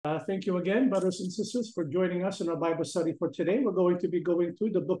Thank you again, brothers and sisters, for joining us in our Bible study for today. We're going to be going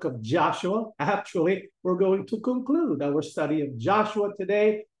through the book of Joshua. Actually, we're going to conclude our study of Joshua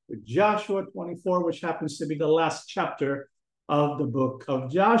today with Joshua 24, which happens to be the last chapter of the book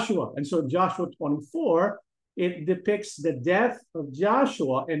of Joshua. And so Joshua 24, it depicts the death of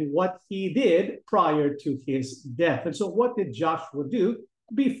Joshua and what he did prior to his death. And so what did Joshua do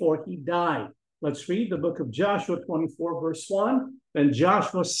before he died? Let's read the book of Joshua 24, verse 1. Then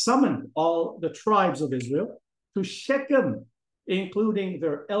Joshua summoned all the tribes of Israel to Shechem, including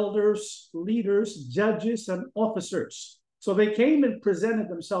their elders, leaders, judges, and officers. So they came and presented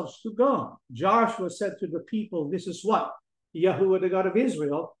themselves to God. Joshua said to the people, this is what Yahuwah, the God of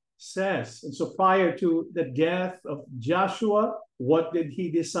Israel, says. And so prior to the death of Joshua, what did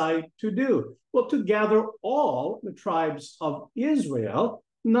he decide to do? Well, to gather all the tribes of Israel,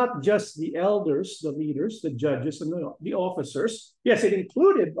 not just the elders, the leaders, the judges, and the officers. Yes, it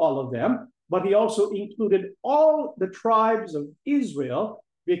included all of them, but he also included all the tribes of Israel,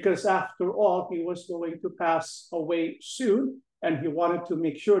 because after all, he was going to pass away soon, and he wanted to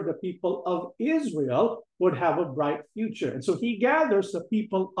make sure the people of Israel would have a bright future. And so he gathers the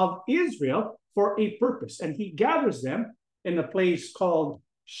people of Israel for a purpose, and he gathers them in a place called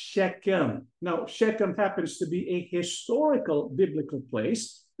Shechem. Now, Shechem happens to be a historical biblical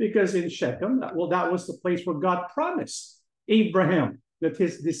place because in Shechem, that was the place where God promised Abraham that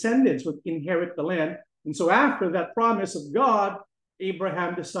his descendants would inherit the land. And so after that promise of God,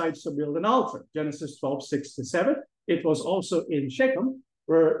 Abraham decides to build an altar. Genesis 12, 6-7. It was also in Shechem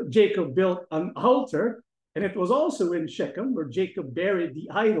where Jacob built an altar. And it was also in Shechem where Jacob buried the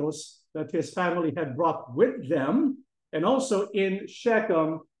idols that his family had brought with them. And also in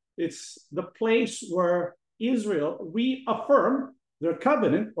Shechem, it's the place where Israel reaffirmed their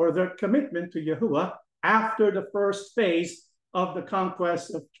covenant or their commitment to Yahuwah after the first phase of the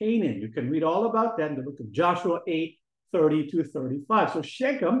conquest of Canaan. You can read all about that in the book of Joshua 8, 30-35. So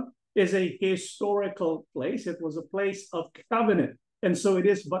Shechem is a historical place. It was a place of covenant. And so it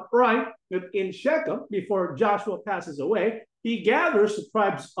is but right that in Shechem, before Joshua passes away, he gathers the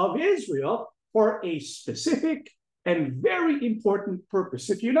tribes of Israel for a specific and very important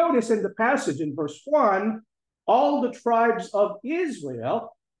purpose. If you notice in the passage in verse 1, all the tribes of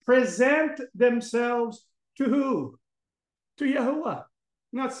Israel present themselves to who? To Yahuwah.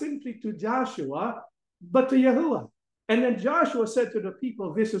 Not simply to Joshua, but to Yahuwah. And then Joshua said to the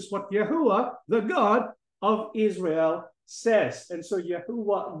people, this is what Yahuwah, the God of Israel, says. And so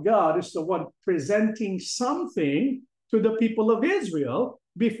Yahuwah, God, is the one presenting something to the people of Israel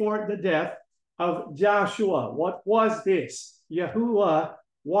before the death of Joshua. What was this? Yahuwah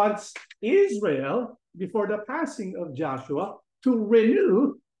wants Israel, before the passing of Joshua, to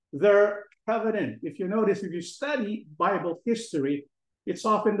renew their covenant. If you notice, if you study Bible history, it's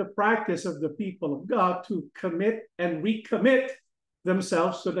often the practice of the people of God to commit and recommit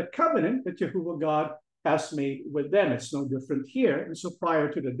themselves to the covenant that Yahuwah God has made with them. It's no different here. And so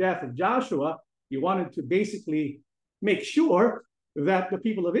prior to the death of Joshua, he wanted to basically make sure that the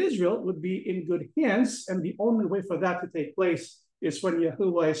people of Israel would be in good hands. And the only way for that to take place is when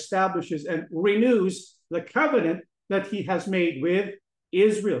Yahuwah establishes and renews the covenant that he has made with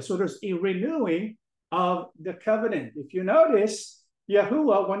Israel. So there's a renewing of the covenant. If you notice,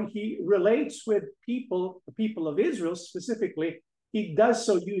 Yahuwah, when he relates with people, the people of Israel specifically, he does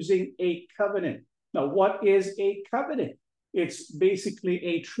so using a covenant. Now, what is a covenant? It's basically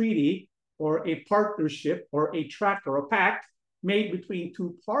a treaty or a partnership or a tract or a pact made between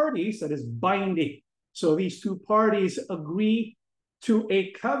two parties that is binding. So these two parties agree to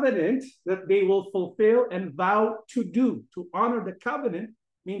a covenant that they will fulfill and vow to do. To honor the covenant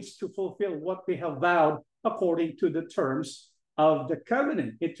means to fulfill what they have vowed according to the terms of the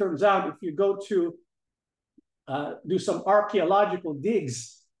covenant. It turns out if you go to do some archaeological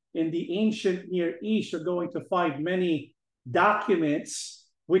digs in the ancient Near East, you're going to find many documents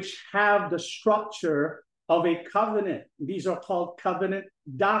which have the structure of a covenant. These are called covenant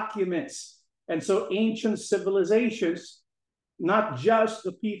documents. And so ancient civilizations, not just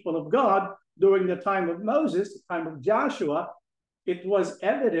the people of God, during the time of Moses, the time of Joshua, it was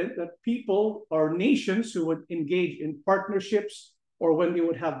evident that people or nations who would engage in partnerships or when they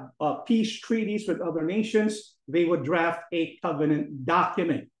would have peace treaties with other nations, they would draft a covenant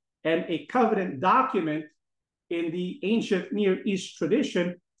document. And a covenant document in the ancient Near East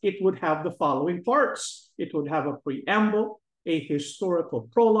tradition, it would have the following parts. It would have a preamble, a historical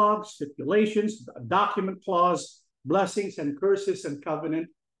prologue, stipulations, a document clause, blessings and curses, and covenant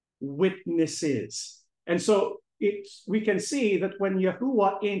witnesses. And so we can see that when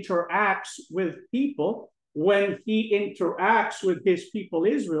Yahuwah interacts with people, when he interacts with his people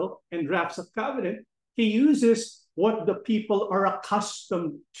Israel and drafts a covenant, he uses what the people are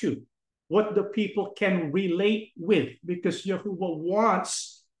accustomed to, what the people can relate with, because Yahuwah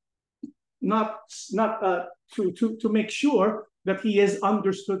wants to make sure that he is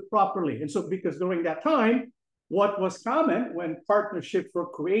understood properly. And so because during that time, what was common when partnerships were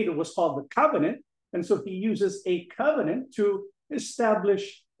created was called the covenant. And so he uses a covenant to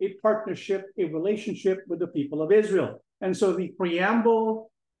establish a partnership, a relationship with the people of Israel. And so the preamble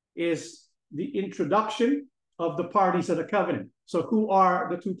is the introduction of the parties of the covenant. So who are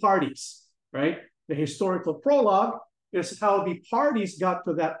the two parties, right? The historical prologue is how the parties got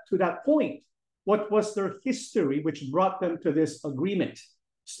to that point. What was their history which brought them to this agreement?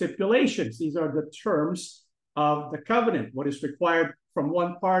 Stipulations, these are the terms of the covenant, what is required from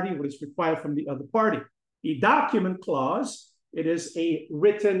one party, what is required from the other party. The document clause, it is a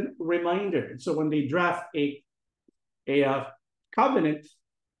written reminder. So when they draft a covenant,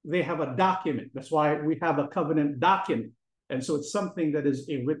 they have a document. That's why we have a covenant document. And so it's something that is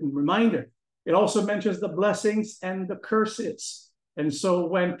a written reminder. It also mentions the blessings and the curses. And so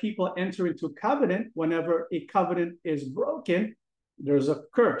when people enter into covenant, whenever a covenant is broken, there's a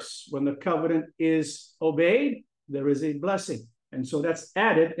curse. When the covenant is obeyed, there is a blessing. And so that's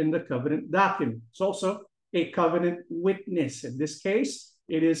added in the covenant document. It's also a covenant witness. In this case,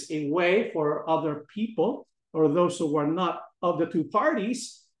 it is a way for other people or those who are not of the two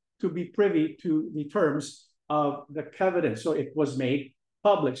parties to be privy to the terms of the covenant. So it was made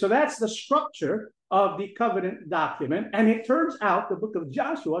public. So that's the structure of the covenant document. And it turns out the book of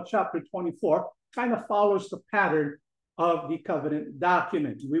Joshua, chapter 24, kind of follows the pattern of the covenant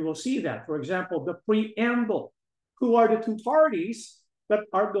document. We will see that. For example, the preamble. Who are the two parties that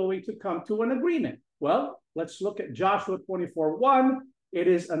are going to come to an agreement? Well, let's look at Joshua 24:1. It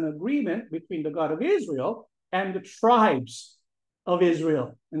is an agreement between the God of Israel and the tribes of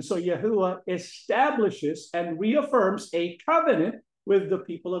Israel. And so Yahuwah establishes and reaffirms a covenant with the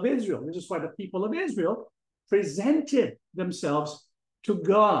people of Israel. This is why the people of Israel presented themselves to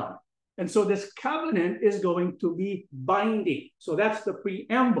God. And so this covenant is going to be binding. So that's the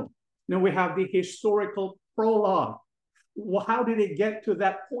preamble. Then we have the historical prologue. Well, how did it get to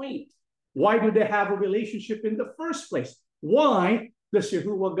that point? Why do they have a relationship in the first place? Why does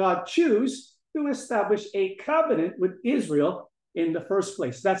Yahuwah God choose to establish a covenant with Israel in the first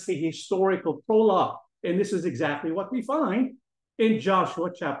place? That's the historical prologue. And this is exactly what we find in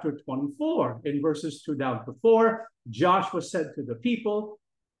Joshua chapter 24. In verses 2 down to 4, Joshua said to the people,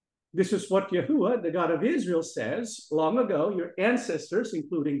 this is what Yahuwah, the God of Israel, says. Long ago, your ancestors,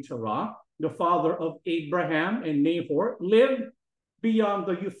 including Terah, the father of Abraham and Nahor, lived beyond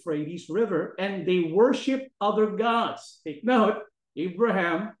the Euphrates River, and they worshiped other gods. Take note,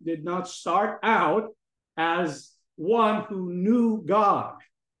 Abraham did not start out as one who knew God,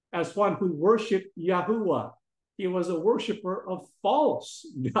 as one who worshiped Yahuwah. He was a worshiper of false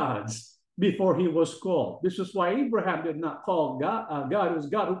gods before he was called. This is why Abraham did not call God. God, it was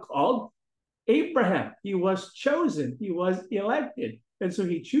God who called Abraham. He was chosen. He was elected. And so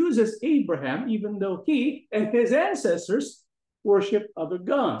he chooses Abraham, even though he and his ancestors worshiped other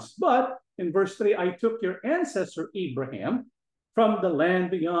gods. But in verse 3, I took your ancestor Abraham from the land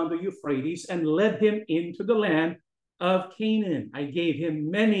beyond the Euphrates and led him into the land of Canaan. I gave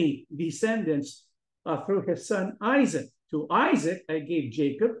him many descendants through his son Isaac. To Isaac, I gave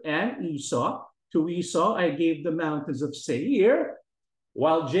Jacob and Esau. To Esau, I gave the mountains of Seir,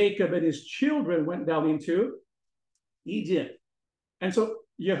 while Jacob and his children went down into Egypt. And so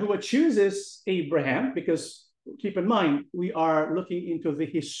Yahuwah chooses Abraham because, keep in mind, we are looking into the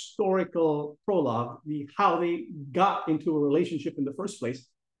historical prologue, how they got into a relationship in the first place.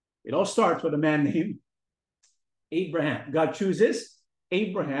 It all starts with a man named Abraham. God chooses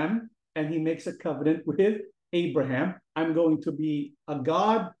Abraham, and he makes a covenant with Abraham. I'm going to be a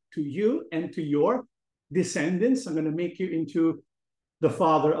God to you and to your descendants. I'm going to make you into the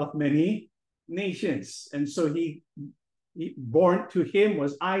father of many nations. And so he born to him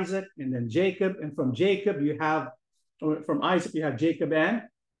was Isaac and then Jacob. And from Isaac, you have Jacob and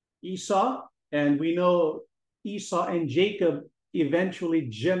Esau. And we know Esau and Jacob eventually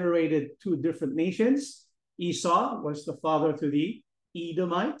generated two different nations. Esau was the father to the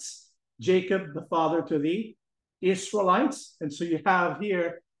Edomites, Jacob the father to the Israelites. And so you have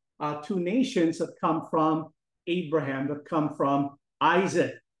here two nations that come from Abraham, that come from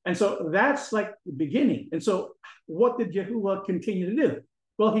Isaac. And so that's like the beginning. And so what did Yahuwah continue to do?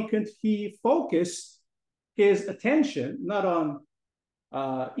 Well, he focused his attention not on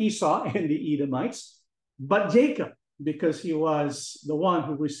Esau and the Edomites, but Jacob, because he was the one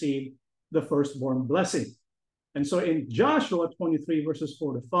who received the firstborn blessing. And so in Joshua 23, verses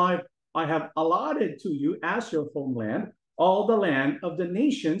 4 to 5, I have allotted to you as your homeland all the land of the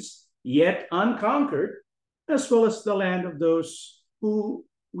nations yet unconquered, as well as the land of those who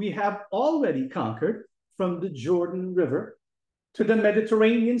we have already conquered, from the Jordan River to the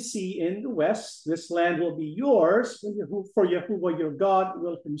Mediterranean Sea in the west. This land will be yours, for Yahuwah your God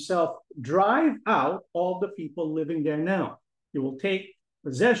will himself drive out all the people living there now. You will take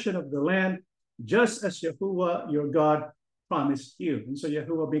possession of the land just as Yahuwah your God promised you. And so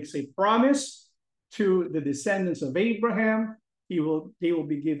Yahuwah makes a promise to the descendants of Abraham. They will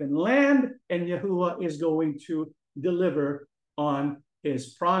be given land, and Yahuwah is going to deliver on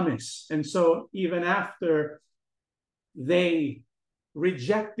his promise. And so even after they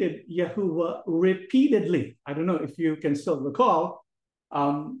rejected Yahuwah repeatedly, I don't know if you can still recall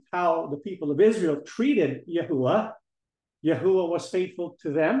how the people of Israel treated Yahuwah. Yahuwah was faithful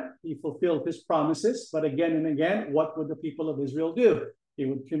to them. He fulfilled his promises. But again and again, what would the people of Israel do? They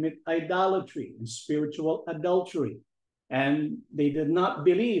would commit idolatry and spiritual adultery. And they did not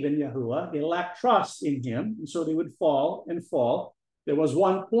believe in Yahuwah. They lacked trust in him. And so they would fall and fall. There was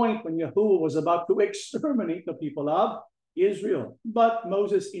one point when Yahuwah was about to exterminate the people of Israel. But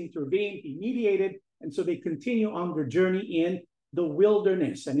Moses intervened. He mediated. And so they continue on their journey in the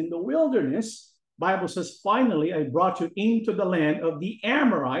wilderness. And in the wilderness, Bible says, finally, I brought you into the land of the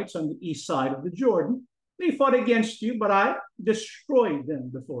Amorites on the east side of the Jordan. They fought against you, but I destroyed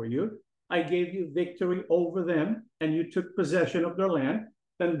them before you. I gave you victory over them, and you took possession of their land.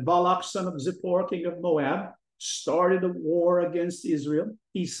 Then Balak, son of Zippor, king of Moab, started a war against Israel.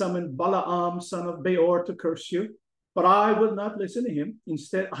 He summoned Balaam, son of Beor, to curse you, but I would not listen to him.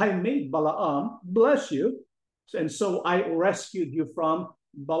 Instead, I made Balaam bless you, and so I rescued you from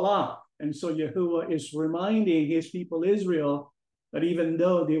Balaam. And so Yahuwah is reminding his people Israel that even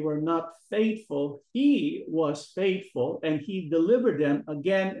though they were not faithful, he was faithful, and he delivered them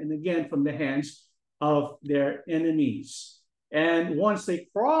again and again from the hands of their enemies. And once they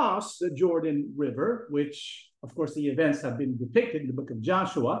crossed the Jordan River, which of course the events have been depicted in the book of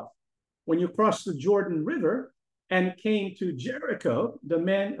Joshua, when you cross the Jordan River and came to Jericho, the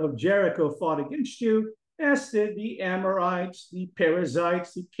men of Jericho fought against you, as did the Amorites, the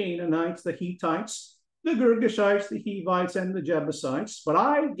Perizzites, the Canaanites, the Hittites, the Girgashites, the Hivites, and the Jebusites. But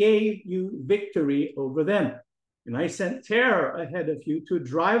I gave you victory over them. And I sent terror ahead of you to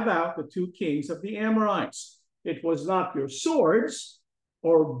drive out the two kings of the Amorites. It was not your swords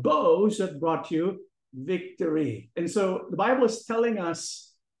or bows that brought you victory. And so the Bible is telling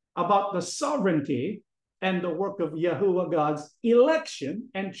us about the sovereignty and the work of Yahuwah God's election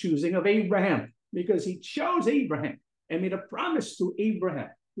and choosing of Abraham, because he chose Abraham and made a promise to Abraham,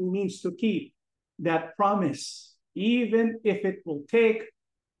 who means to keep that promise, even if it will take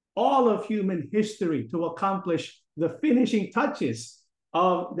all of human history to accomplish the finishing touches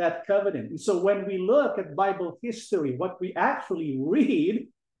of that covenant. And so when we look at Bible history, what we actually read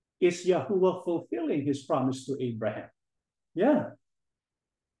is Yahuwah fulfilling his promise to Abraham. Yeah.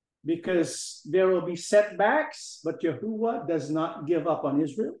 Because there will be setbacks, but Yahuwah does not give up on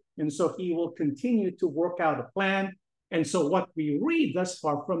Israel. And so he will continue to work out a plan. And so what we read thus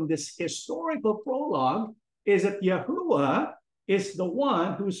far from this historical prologue is that Yahuwah is the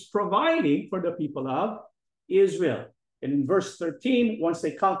one who's providing for the people of Israel. And in verse 13, once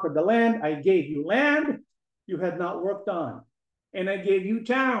they conquered the land, I gave you land you had not worked on. And I gave you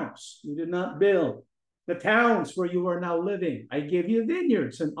towns you did not build. The towns where you are now living, I gave you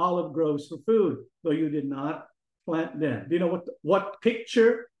vineyards and olive groves for food, though you did not plant them. Do you know what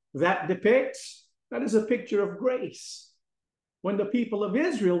picture that depicts? That is a picture of grace. When the people of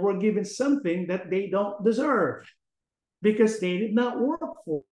Israel were given something that they don't deserve because they did not work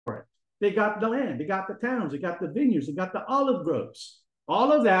for it. They got the land, they got the towns, they got the vineyards, they got the olive groves.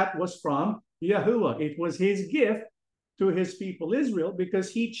 All of that was from Yahuwah. It was his gift to his people Israel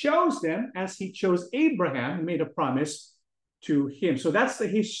because he chose them as he chose Abraham and made a promise to him. So that's the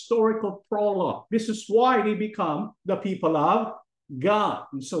historical prologue. This is why they become the people of God.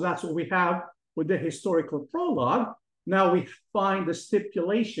 And so that's what we have with the historical prologue. Now we find the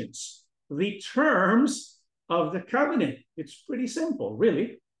stipulations, the terms of the covenant. It's pretty simple,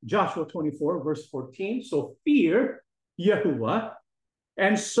 really. Joshua 24, verse 14. So fear Yahuwah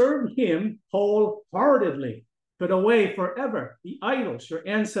and serve him wholeheartedly. Put away forever the idols your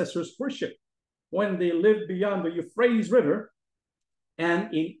ancestors worshiped when they lived beyond the Euphrates River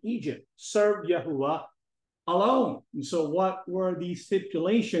and in Egypt. Serve Yahuwah alone. And so what were the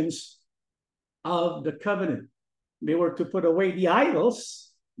stipulations of the covenant? They were to put away the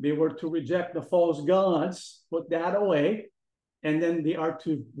idols. They were to reject the false gods, put that away. And then they are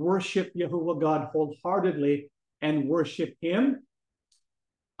to worship Yahuwah God wholeheartedly and worship him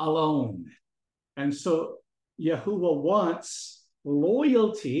alone. And so Yahuwah wants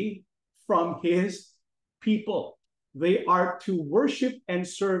loyalty from his people. They are to worship and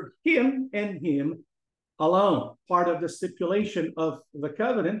serve him and him alone, part of the stipulation of the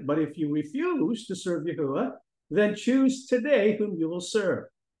covenant. But if you refuse to serve Yahuwah, then choose today whom you will serve.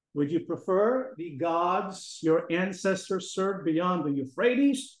 Would you prefer the gods your ancestors served beyond the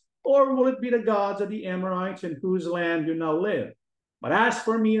Euphrates, or will it be the gods of the Amorites in whose land you now live? But as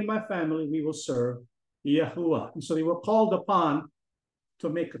for me and my family, we will serve Yahuwah. And so they were called upon to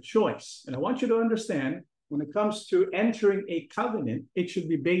make a choice. And I want you to understand, when it comes to entering a covenant, it should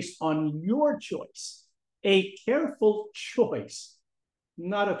be based on your choice, a careful choice,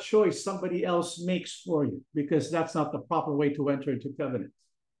 not a choice somebody else makes for you, because that's not the proper way to enter into covenant.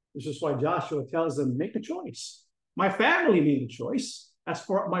 This is why Joshua tells them, make a choice. My family made a choice. As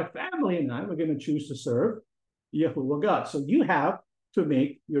for my family and I, we're going to choose to serve Yahuwah God. So you have to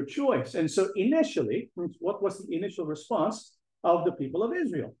make your choice. And so initially, what was the initial response of the people of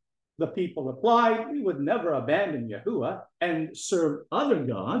Israel? The people replied, we would never abandon Yahuwah and serve other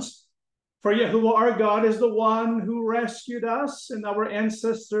gods. For Yahuwah our God is the one who rescued us and our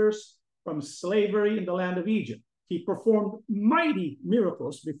ancestors from slavery in the land of Egypt. He performed mighty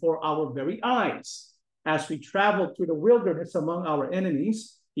miracles before our very eyes. As we traveled through the wilderness among our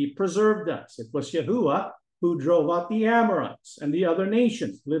enemies, he preserved us. It was Yahuwah who drove out the Amorites and the other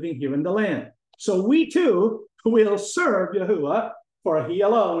nations living here in the land. So we too will serve Yahuwah, for he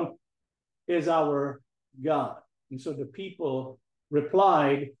alone is our God. And so the people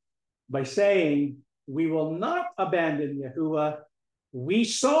replied by saying, we will not abandon Yahuwah. We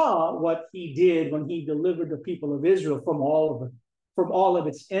saw what he did when he delivered the people of Israel from all of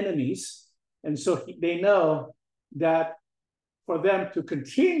its enemies. And so they know that for them to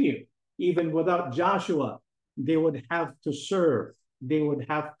continue, even without Joshua, they would have to serve. They would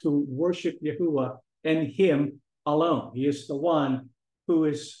have to worship Yahuwah and him alone. He is the one who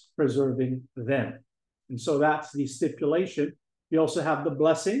is preserving them. And so that's the stipulation. We also have the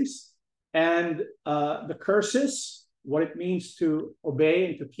blessings and the curses, what it means to obey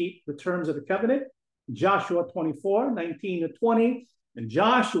and to keep the terms of the covenant. Joshua 24, 19 to 20. And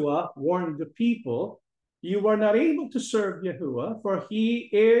Joshua warned the people, you are not able to serve Yahuwah, for he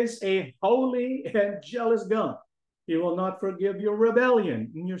is a holy and jealous God. He will not forgive your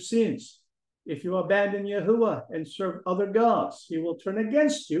rebellion and your sins. If you abandon Yahuwah and serve other gods, he will turn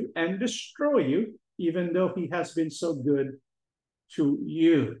against you and destroy you, even though he has been so good to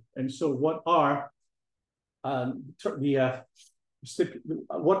you. And so what are the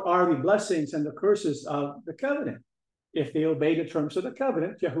blessings and the curses of the covenant? If they obey the terms of the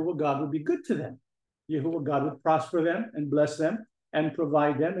covenant, Yahuwah God would be good to them. Yahuwah God would prosper them and bless them and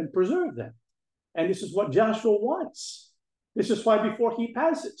provide them and preserve them. And this is what Joshua wants. This is why before he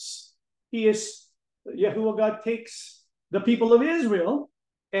passes, Yahuwah God takes the people of Israel,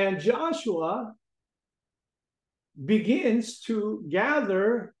 and Joshua begins to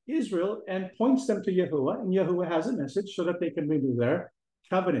gather Israel and points them to Yahuwah, and Yahuwah has a message so that they can renew their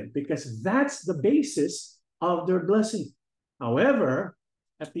covenant, because that's the basis of their blessing. However,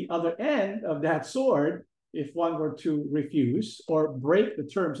 at the other end of that sword, if one were to refuse or break the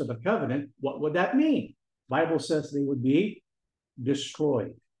terms of the covenant, what would that mean? The Bible says they would be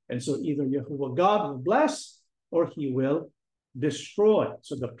destroyed. And so either Yahuwah God will bless or he will destroy.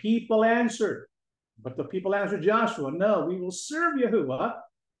 So the people answered. But the people answered Joshua, no, we will serve Yahuwah.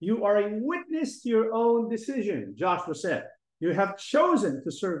 You are a witness to your own decision. Joshua said, you have chosen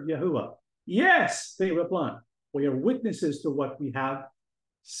to serve Yahuwah. Yes, they replied, we are witnesses to what we have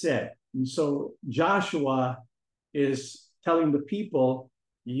said. And so Joshua is telling the people,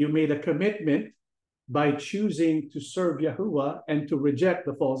 you made a commitment by choosing to serve Yahuwah and to reject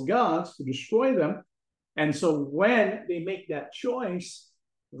the false gods, to destroy them. And so when they make that choice,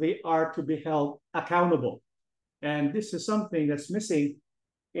 they are to be held accountable. And this is something that's missing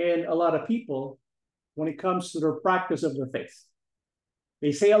in a lot of people when it comes to their practice of their faith.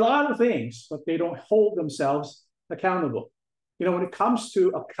 They say a lot of things, but they don't hold themselves accountable. You know, when it comes to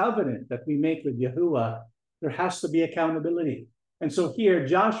a covenant that we make with Yahuwah, there has to be accountability. And so here,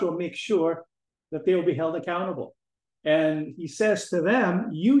 Joshua makes sure that they will be held accountable. And he says to them,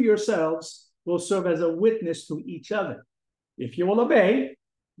 you yourselves will serve as a witness to each other. If you will obey,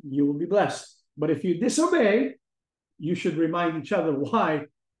 you will be blessed. But if you disobey, you should remind each other why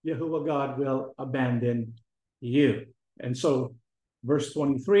Yahuwah God will abandon you. And so, verse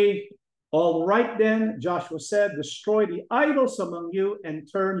 23, all right then, Joshua said, destroy the idols among you and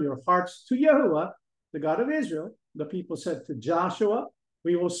turn your hearts to Yahuwah, the God of Israel. The people said to Joshua,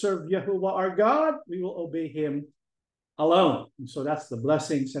 we will serve Yahuwah our God, we will obey him alone. And so that's the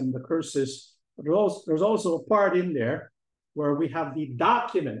blessings and the curses. But there's also a part in there where we have the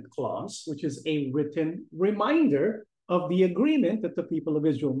document clause, which is a written reminder of the agreement that the people of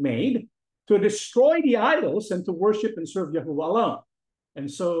Israel made to destroy the idols and to worship and serve Yahuwah alone. And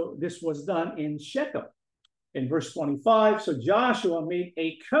so this was done in Shechem. In verse 25, so Joshua made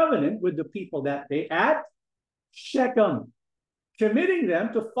a covenant with the people that day at Shechem, committing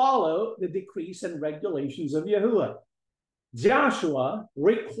them to follow the decrees and regulations of Yahuwah. Joshua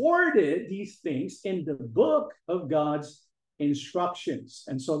recorded these things in the book of God's instructions.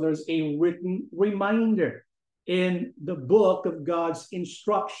 And so there's a written reminder in the book of God's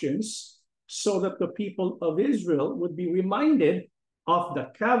instructions so that the people of Israel would be reminded of the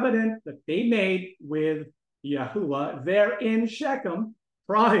covenant that they made with Yahuwah there in Shechem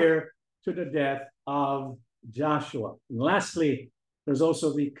prior to the death of Joshua. And lastly, there's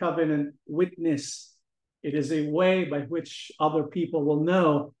also the covenant witness. It is a way by which other people will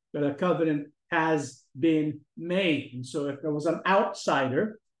know that a covenant has been made. And so if there was an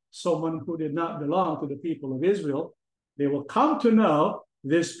outsider, someone who did not belong to the people of Israel, they will come to know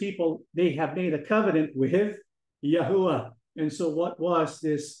this people, they have made a covenant with Yahuwah. And so what was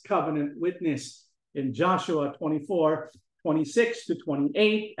this covenant witness? In Joshua 24, 26 to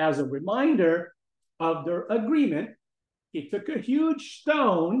 28, as a reminder of their agreement, he took a huge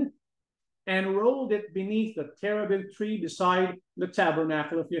stone and rolled it beneath the terebinth tree beside the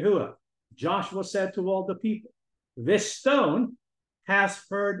tabernacle of Yahuwah. Joshua said to all the people, this stone has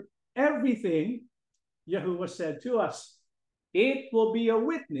heard everything Yahuwah said to us. It will be a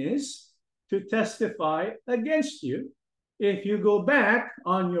witness to testify against you if you go back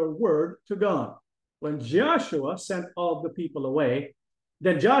on your word to God. When Joshua sent all the people away,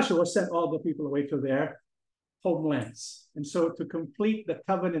 then Joshua sent all the people away to their homelands. And so to complete the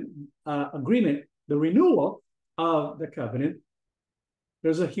covenant agreement, the renewal of the covenant,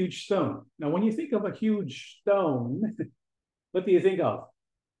 there's a huge stone. Now, when you think of a huge stone, what do you think of?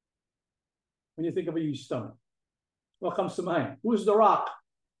 When you think of a huge stone, what comes to mind? Who's the rock?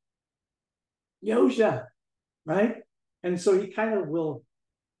 Yahushua, right? And so he kind of will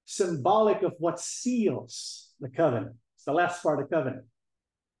symbolic of what seals the covenant. It's the last part of the covenant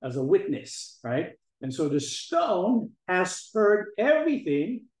as a witness, right? And so the stone has heard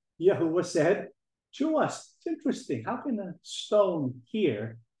everything Yahuwah said to us. It's interesting. How can a stone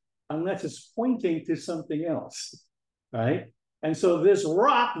hear unless it's pointing to something else, right? And so this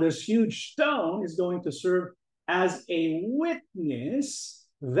rock, this huge stone, is going to serve as a witness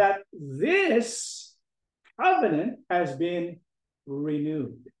that this covenant has been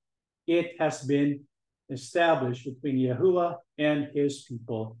renewed. It has been established between Yahuwah and his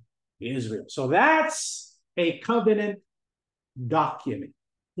people, Israel. So that's a covenant document.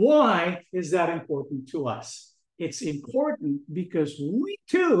 Why is that important to us? It's important because we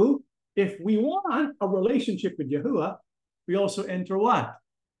too, if we want a relationship with Yahuwah, we also enter what?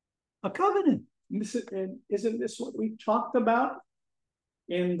 A covenant. And isn't this what we talked about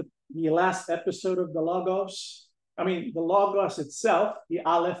in the last episode of the Logos? I mean, the Logos itself, the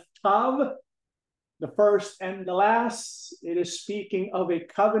Aleph Tav, the first and the last, it is speaking of a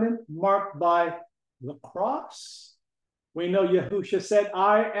covenant marked by the cross. We know Yahushua said,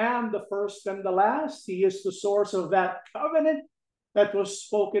 I am the first and the last. He is the source of that covenant that was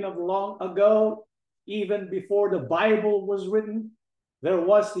spoken of long ago, even before the Bible was written. There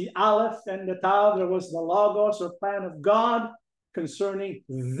was the Aleph and the Tav, there was the Logos or plan of God concerning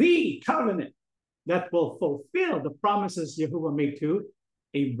the covenant that will fulfill the promises Yahuwah made to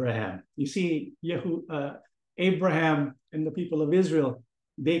Abraham. You see, Abraham and the people of Israel,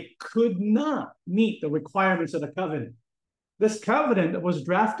 they could not meet the requirements of the covenant. This covenant that was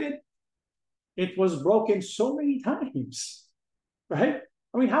drafted, it was broken so many times, right?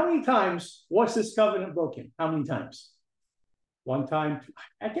 I mean, how many times was this covenant broken? How many times? One time,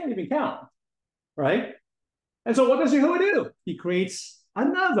 I can't even count, right? And so what does Yahuwah do? He creates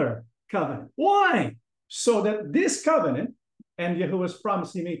another covenant. Why? So that this covenant and Yahuwah's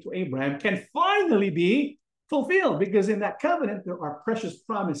promise he made to Abraham can finally be fulfilled, because in that covenant, there are precious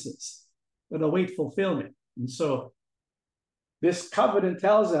promises that await fulfillment. And so this covenant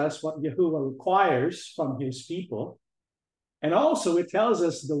tells us what Yahuwah requires from his people. And also it tells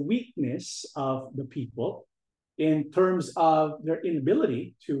us the weakness of the people in terms of their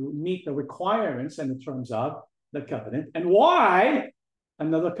inability to meet the requirements and in terms of the covenant, and why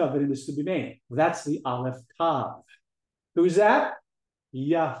another covenant is to be made. That's the Aleph Tav. Who's that?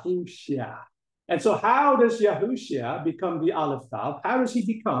 Yahushua. And so how does Yahushua become the Aleph Tav? How does he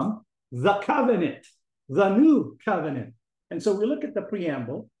become the covenant, the new covenant? And so we look at the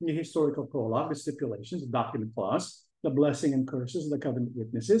preamble, the historical prologue, the stipulations, the document clause. the blessing and curses of the covenant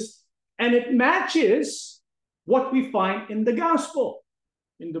witnesses. And it matches what we find in the gospel.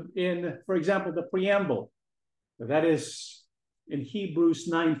 For example, the preamble. That is in Hebrews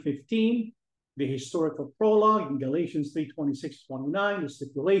 9:15, the historical prologue, in Galatians 3:26-29, the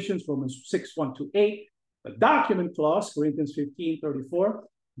stipulations, Romans 6:1-8, the document clause, Corinthians 15:34,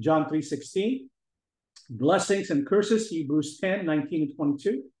 John 3:16, blessings and curses, Hebrews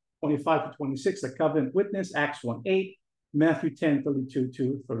 10:19-22, 25-26, the covenant witness, Acts 1:8, Matthew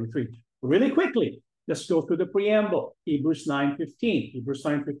 10:32-33. Really quickly, let's go through the preamble, Hebrews 9:15. Hebrews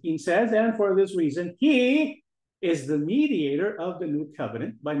 9:15 says, and for this reason, he is the mediator of the new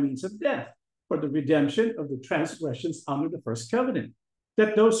covenant by means of death, for the redemption of the transgressions under the first covenant,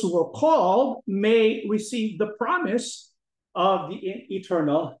 that those who were called may receive the promise of the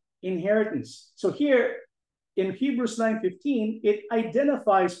eternal inheritance. So here in Hebrews 9:15, it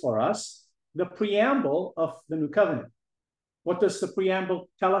identifies for us the preamble of the new covenant. What does the preamble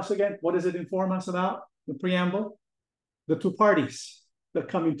tell us again? What does it inform us about? The preamble? The two parties that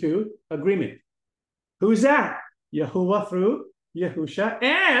come into agreement. Who's that? Yahuwah through Yahusha,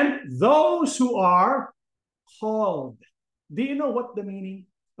 and those who are called. Do you know what the meaning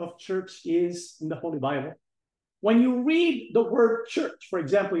of church is in the Holy Bible? When you read the word church, for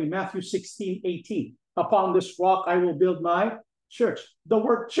example, in Matthew 16:18, upon this rock I will build my church. The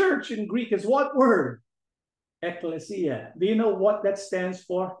word church in Greek is what word? Ecclesia. Do you know what that stands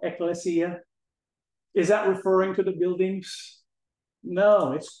for, ecclesia? Is that referring to the buildings?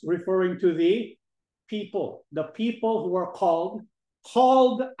 No, it's referring to the people who are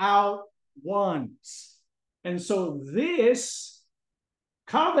called out ones. And so this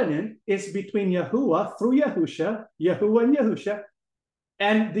covenant is between Yahuwah through Yahusha, Yahuwah and Yahusha,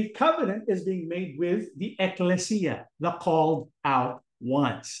 and the covenant is being made with the ecclesia, the called out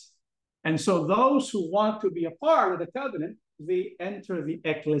ones. And so those who want to be a part of the covenant, they enter the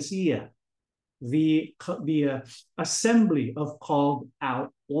ecclesia, the assembly of called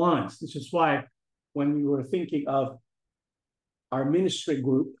out ones. This is why when we were thinking of our ministry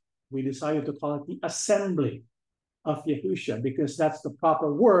group, we decided to call it the assembly of Yahusha, because that's the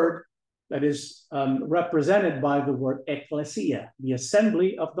proper word that is represented by the word ecclesia, the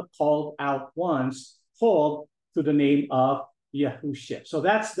assembly of the called out ones, called to the name of Yahusha. So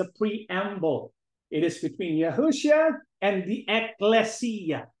that's the preamble. It is between Yahusha and the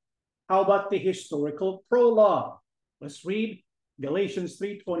ecclesia. How about the historical prologue? Let's read Galatians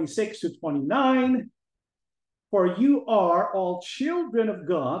 3:26-29. For you are all children of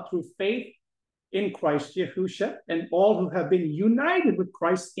God through faith in Christ Yahusha, and all who have been united with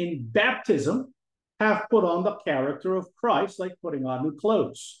Christ in baptism have put on the character of Christ, like putting on new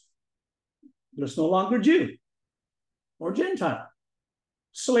clothes. There's no longer Jew or Gentile,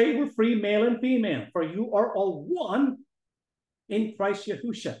 slave or free, male and female, for you are all one in Christ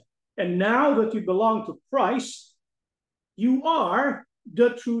Yahusha. And now that you belong to Christ, you are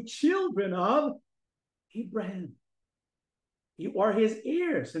the true children of Abraham. You are his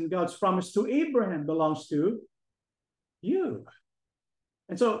heirs, and God's promise to Abraham belongs to you.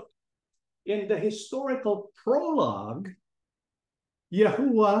 And so in the historical prologue,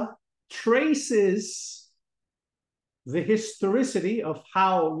 Yahuwah traces the historicity of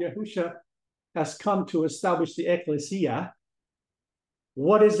how Yahusha has come to establish the ecclesia.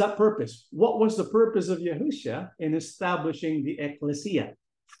 What is that purpose? What was the purpose of Yahusha in establishing the ecclesia?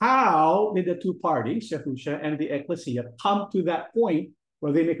 How did the two parties, Yahusha and the ecclesia, come to that point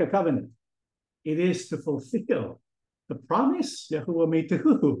where they make a covenant? It is to fulfill the promise Yahuwah made to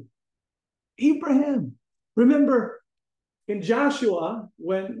who? Abraham. Remember, in Joshua,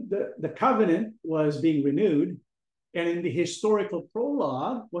 when the covenant was being renewed, and in the historical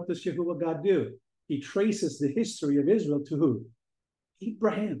prologue, what does Yahuwah God do? He traces the history of Israel to who?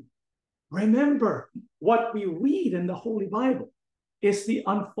 Abraham. Remember, what we read in the Holy Bible is the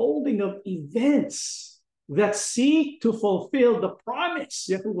unfolding of events that seek to fulfill the promise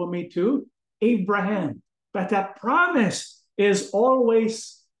Yahuwah made to Abraham. But that promise is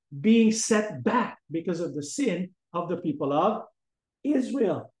always being set back because of the sin of the people of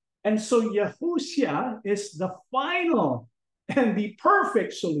Israel. And so Yahushua is the final and the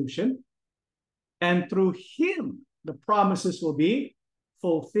perfect solution. And through him, the promises will be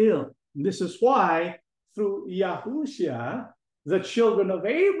fulfilled. And this is why through Yahushua, the children of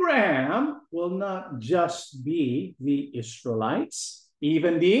Abraham will not just be the Israelites,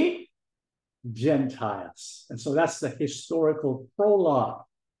 even the Gentiles. And so that's the historical prologue.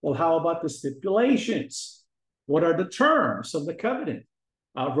 Well, how about the stipulations? What are the terms of the covenant?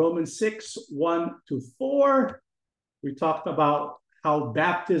 Romans 6:1-4. We talked about how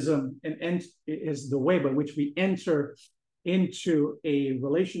baptism is the way by which we enter into a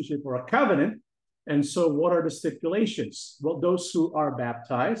relationship or a covenant. And so what are the stipulations? Well, those who are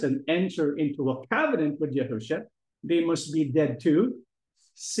baptized and enter into a covenant with Yahushua, they must be dead to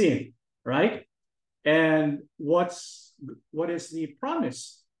sin, right? And what is the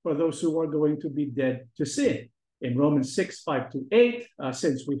promise for those who are going to be dead to sin? In Romans 6:5-8,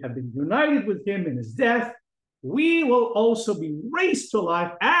 since we have been united with him in his death, we will also be raised to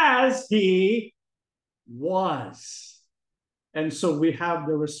life as he was. And so we have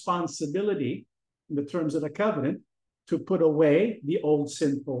the responsibility, in the terms of the covenant, to put away the old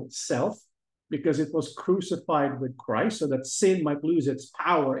sinful self, because it was crucified with Christ so that sin might lose its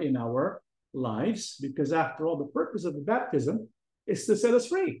power in our lives. Because after all, the purpose of the baptism is to set us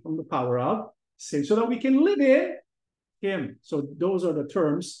free from the power of sin so that we can live in him. So those are the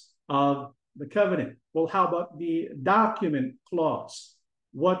terms of the covenant. Well, how about the document clause?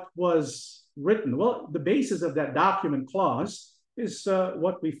 What was written? Well, the basis of that document clause is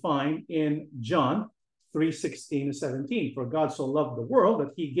what we find in John 3:16-17. For God so loved the world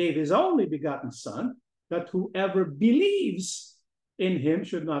that he gave his only begotten Son, that whoever believes in him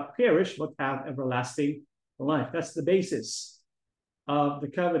should not perish, but have everlasting life. That's the basis of the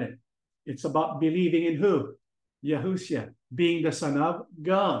covenant. It's about believing in who? Yahushua, being the Son of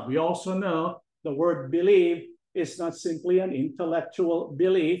God. We also know the word believe is not simply an intellectual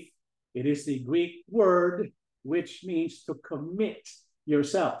belief. It is the Greek word which means to commit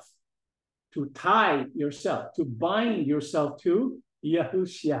yourself, to tie yourself, to bind yourself to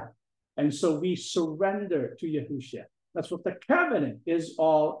Yahushua. And so we surrender to Yahushua. That's what the covenant is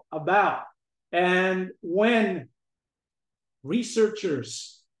all about. And when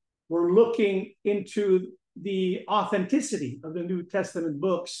researchers were looking into the authenticity of the New Testament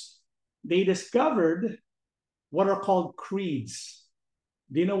books, they discovered what are called creeds.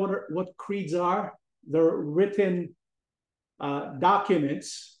 Do you know what creeds are? They're written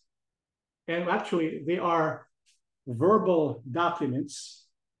documents, and actually they are verbal documents.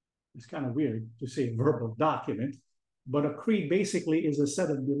 It's kind of weird to say verbal document, but a creed basically is a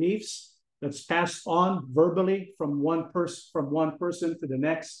set of beliefs that's passed on verbally from one person to the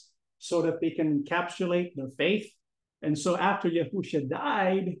next, so that they can encapsulate their faith. And so after Yahushua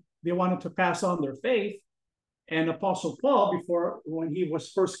died, they wanted to pass on their faith. And Apostle Paul, when he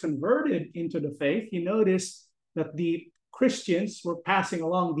was first converted into the faith, he noticed that the Christians were passing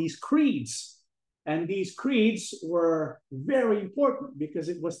along these creeds. And these creeds were very important because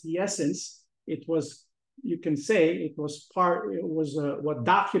it was the essence. It was, you can say, it was what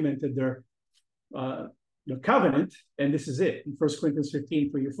documented their covenant. And this is it. In 1 Corinthians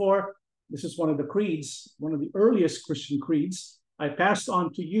 15:3-4, this is one of the creeds, one of the earliest Christian creeds. I passed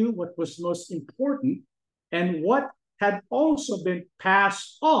on to you what was most important and what had also been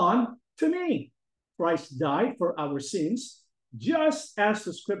passed on to me. Christ died for our sins, just as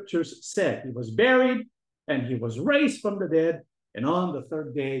the scriptures said. He was buried and he was raised from the dead, and on the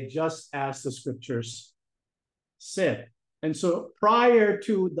third day, just as the scriptures said. And so prior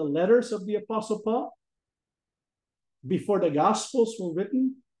to the letters of the Apostle Paul, before the Gospels were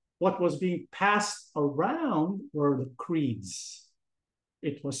written, what was being passed around were the creeds.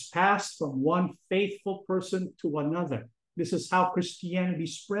 It was passed from one faithful person to another. This is how Christianity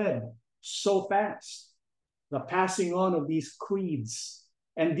spread so fast. The passing on of these creeds.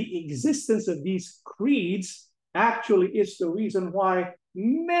 And the existence of these creeds actually is the reason why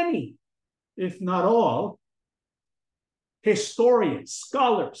many, if not all, historians,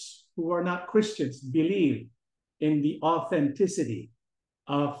 scholars who are not Christians believe in the authenticity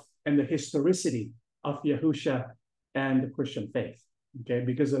of and the historicity of Yahushua and the Christian faith, okay,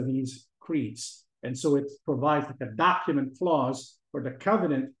 because of these creeds. And so it provides like a document clause for the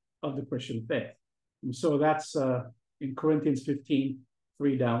covenant of the Christian faith. And so that's in Corinthians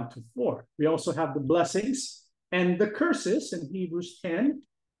 15:3-4. We also have the blessings and the curses in Hebrews 10.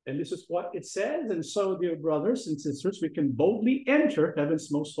 And this is what it says. And so, dear brothers and sisters, we can boldly enter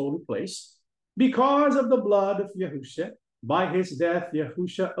heaven's most holy place because of the blood of Yahushua. By his death,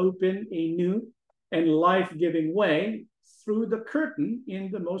 Yahushua opened a new and life-giving way through the curtain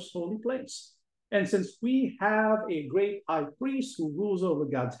in the most holy place. And since we have a great high priest who rules over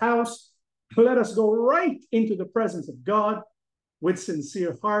God's house, let us go right into the presence of God with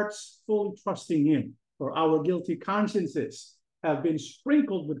sincere hearts, fully trusting him. For our guilty consciences have been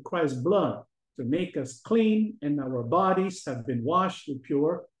sprinkled with Christ's blood to make us clean, and our bodies have been washed with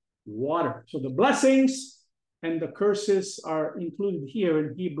pure water. So the blessings and the curses are included here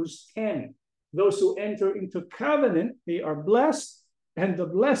in Hebrews 10. Those who enter into covenant, they are blessed, and the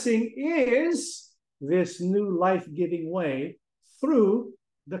blessing is this new life-giving way through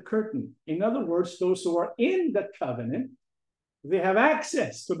the curtain. In other words, those who are in the covenant, they have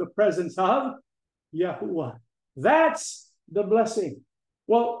access to the presence of Yahuwah. That's the blessing.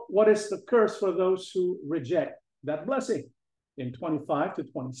 Well, what is the curse for those who reject that blessing? In 25 to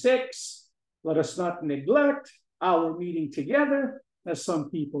 26, let us not neglect our meeting together, as some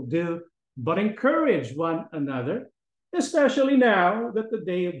people do, but encourage one another, especially now that the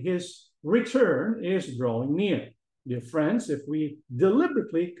day of his return is drawing near. Dear friends, if we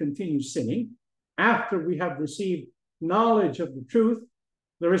deliberately continue sinning after we have received knowledge of the truth,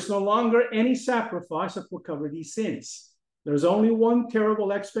 there is no longer any sacrifice that will cover these sins. There's only one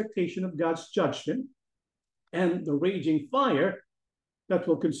terrible expectation of God's judgment and the raging fire that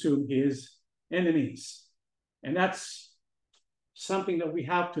will consume his enemies. And that's something that we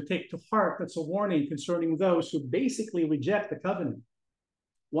have to take to heart. That's a warning concerning those who basically reject the covenant.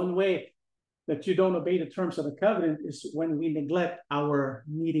 One way that you don't obey the terms of the covenant is when we neglect our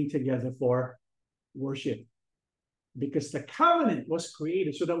meeting together for worship. Because the covenant was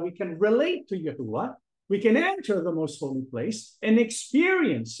created so that we can relate to Yahuwah, we can enter the most holy place and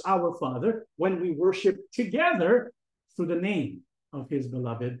experience our Father when we worship together through the name of his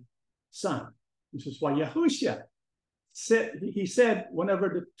beloved Son. This is why Yahushua said, whenever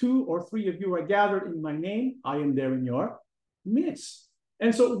the 2 or 3 of you are gathered in my name, I am there in your midst.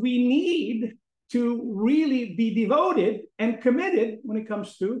 And so we need to really be devoted and committed when it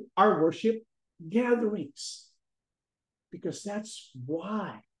comes to our worship gatherings. Because that's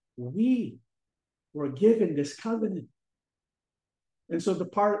why we were given this covenant. And so the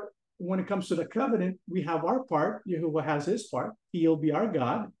part, when it comes to the covenant, we have our part. Yahuwah has his part. He'll be our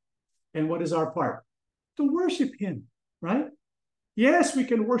God. And what is our part? To worship him, right? Yes, we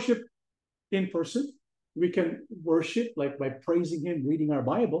can worship in person. We can worship like by praising him, reading our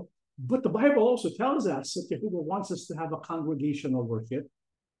Bible. But the Bible also tells us that Yahuwah wants us to have a congregational worship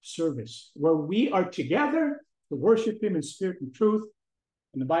service where we are together to worship him in spirit and truth.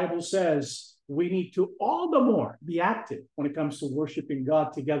 And the Bible says we need to all the more be active when it comes to worshiping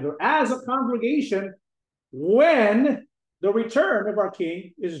God together as a congregation when the return of our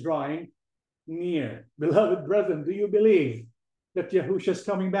King is drawing near. Beloved brethren, do you believe that Yahushua is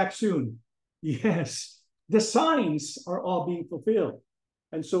coming back soon? Yes, the signs are all being fulfilled.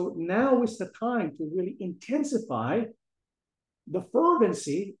 And so now is the time to really intensify the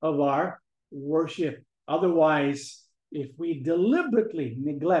fervency of our worship. Otherwise, if we deliberately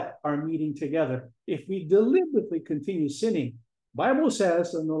neglect our meeting together, if we deliberately continue sinning, Bible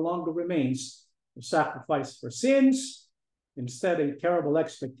says there no longer remains a sacrifice for sins, instead a terrible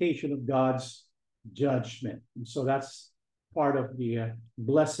expectation of God's judgment. And so that's part of the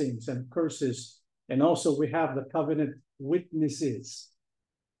blessings and curses. And also we have the covenant witnesses.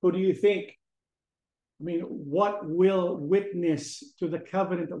 Who do you think? I mean, what will witness to the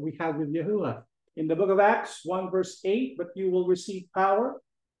covenant that we have with Yahuwah? In the book of Acts 1 verse 8, but you will receive power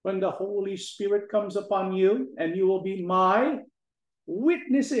when the Holy Spirit comes upon you, and you will be my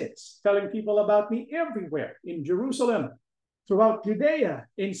witnesses, telling people about me everywhere, in Jerusalem, throughout Judea,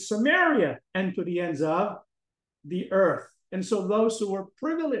 in Samaria, and to the ends of the earth. And so those who were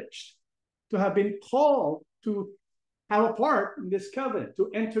privileged to have been called to have a part in this covenant, to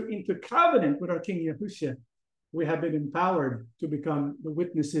enter into covenant with our King Yahushua, we have been empowered to become the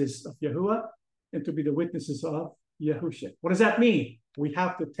witnesses of Yahuwah and to be the witnesses of Yahushua. What does that mean? We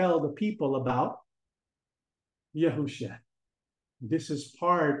have to tell the people about Yahushua. This is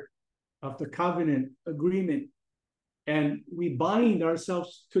part of the covenant agreement, and we bind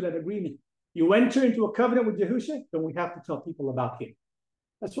ourselves to that agreement. You enter into a covenant with Yahushua, then we have to tell people about him.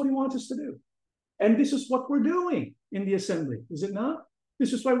 That's what he wants us to do. And this is what we're doing in the assembly, is it not?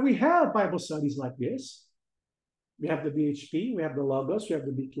 This is why we have Bible studies like this. We have the BHP, we have the Logos, we have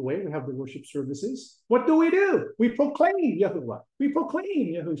the BQA, we have the worship services. What do? We proclaim Yahuwah. We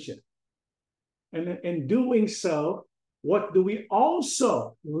proclaim Yahushua. And in doing so, what do we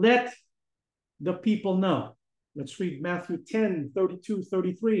also let the people know? Let's read Matthew 10, 32,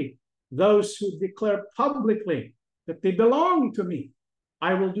 33. Those who declare publicly that they belong to me,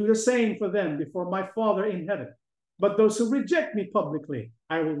 I will do the same for them before my Father in heaven. But those who reject me publicly,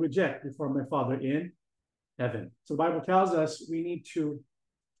 I will reject before my Father in heaven. So the Bible tells us we need to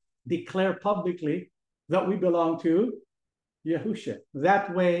declare publicly that we belong to Yahushua.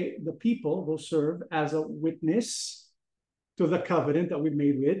 That way, the people will serve as a witness to the covenant that we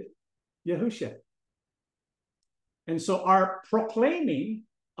made with Yahushua. And so our proclaiming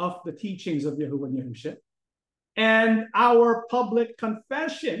of the teachings of Yahuwah and Yahushua and our public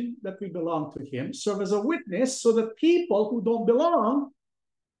confession that we belong to him serve as a witness so that people who don't belong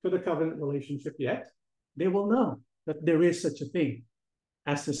to the covenant relationship yet, they will know that there is such a thing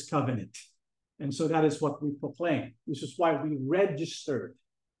as this covenant. And so that is what we proclaim. This is why we registered.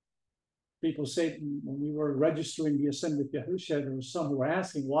 People say when we were registering the Assembly of Yahushua, there were some who were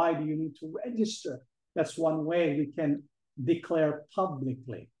asking, why do you need to register? That's one way we can declare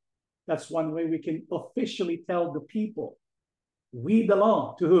publicly. That's one way we can officially tell the people, we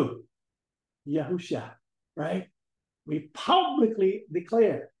belong to who? Yahushua, right? We publicly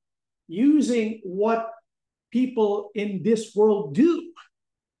declare using what people in this world do.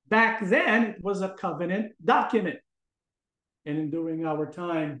 Back then, it was a covenant document. And during our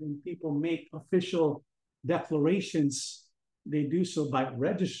time, when people make official declarations, they do so by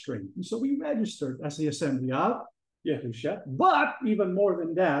registering. And so we registered as the Assembly of Yahushua. But even more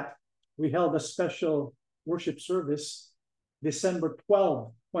than that, we held a special worship service December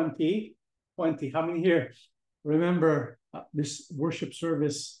 12, 2020. How many here remember this worship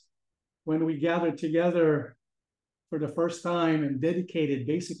service when we gathered together for the first time and dedicated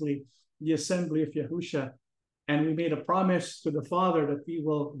basically the Assembly of Yahushua? And we made a promise to the Father that we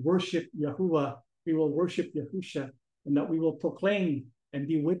will worship Yahuwah, we will worship Yahushua, and that we will proclaim and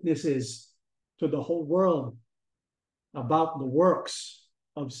be witnesses to the whole world about the works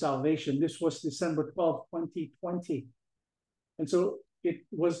of salvation. This was December 12, 2020. And so it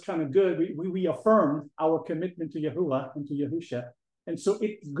was kind of good. We reaffirmed our commitment to Yahuwah and to Yahushua. And so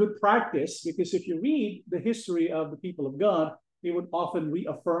it's good practice, because if you read the history of the people of God, they would often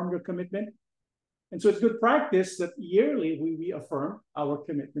reaffirm their commitment. And so it's good practice that yearly we reaffirm our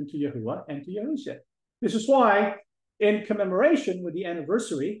commitment to Yahuwah and to Yahushua. This is why, in commemoration with the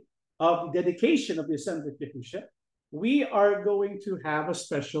anniversary of the dedication of the Assembly of Yahushua, we are going to have a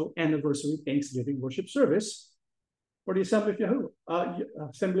special anniversary Thanksgiving worship service for the Assembly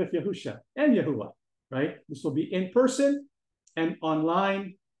of Yahushua and Yahuwah, right? This will be in person and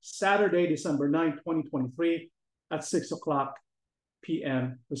online Saturday, December 9, 2023 at 6 o'clock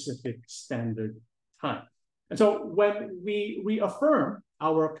p.m. Pacific Standard Time. And so when we reaffirm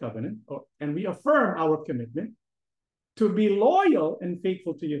our covenant and reaffirm our commitment to be loyal and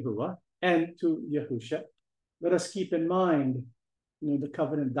faithful to Yahuwah and to Yahushua, let us keep in mind, the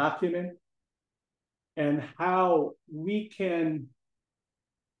covenant document and how we can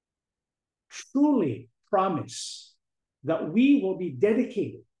truly promise that we will be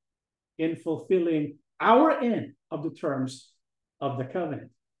dedicated in fulfilling our end of the terms of the covenant.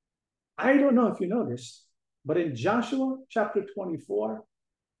 I don't know if you noticed, but in Joshua chapter 24,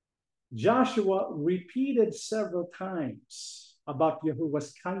 Joshua repeated several times about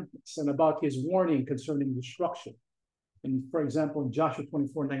Yahuwah's kindness and about his warning concerning destruction. And for example, in Joshua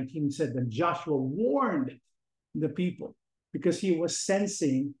 24:19, he said that Joshua warned the people because he was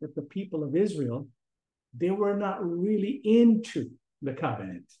sensing that the people of Israel, they were not really into the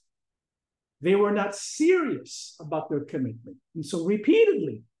covenant. They were not serious about their commitment. And so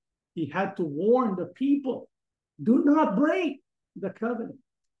repeatedly, he had to warn the people, do not break the covenant.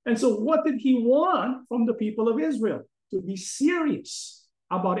 And so what did he want from the people of Israel? To be serious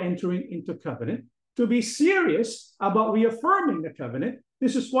about entering into covenant, to be serious about reaffirming the covenant.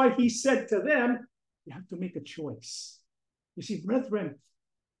 This is why he said to them, you have to make a choice. You see, brethren,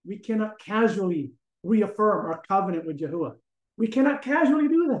 we cannot casually reaffirm our covenant with Yahuwah. We cannot casually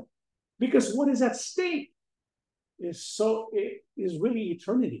do that, because what is at stake is really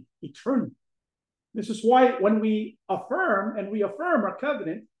eternity, eternal. This is why when we affirm and reaffirm our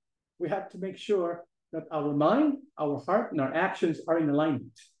covenant, we have to make sure that our mind, our heart, and our actions are in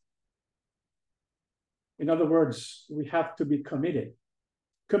alignment. In other words, we have to be committed.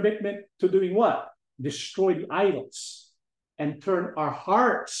 Commitment to doing what? Destroy the idols and turn our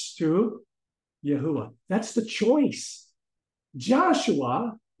hearts to Yahuwah. That's the choice.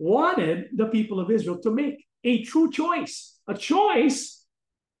 Joshua wanted the people of Israel to make a true choice, a choice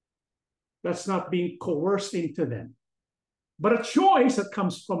that's not being coerced into them, but a choice that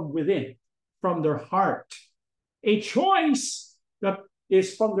comes from within, from their heart, a choice that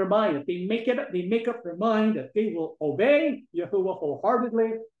is from their mind, that they make up their mind that they will obey Yahuwah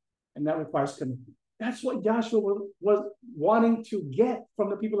wholeheartedly, and that requires commitment. That's what Joshua was wanting to get from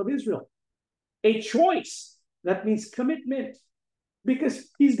the people of Israel. A choice, that means commitment,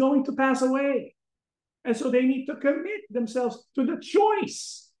 because he's going to pass away. And so they need to commit themselves to the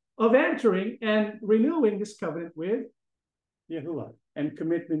choice of entering and renewing this covenant with Yahuwah. And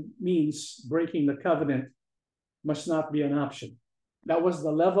commitment means breaking the covenant must not be an option. That was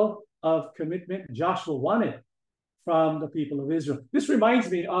the level of commitment Joshua wanted from the people of Israel. This reminds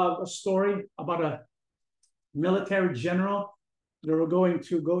me of a story about a military general. They were going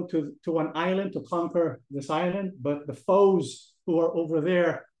to go to an island to conquer this island, but the foes who are over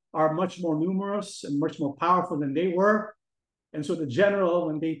there are much more numerous and much more powerful than they were. And so the general,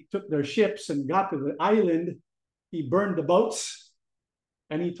 when they took their ships and got to the island, he burned the boats.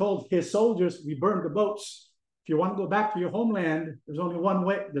 And he told his soldiers, we burned the boats. If you want to go back to your homeland, there's only one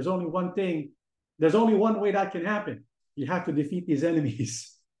way. There's only one thing. There's only one way that can happen. You have to defeat these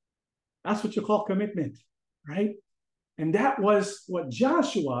enemies. That's what you call commitment, right? And that was what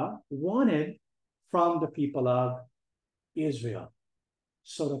Joshua wanted from the people of Israel.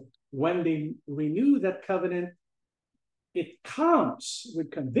 So that when they renew that covenant, it comes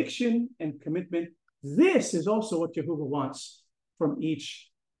with conviction and commitment. This is also what Jehovah wants from each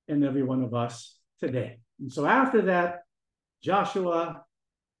and every one of us today. And so after that, Joshua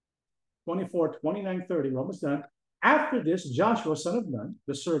 24, 29, 30, we're almost done. After this, Joshua, son of Nun,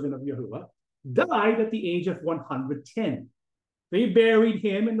 the servant of Yahuwah, died at the age of 110. They buried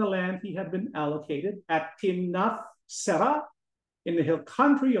him in the land he had been allocated at Timnath Serah in the hill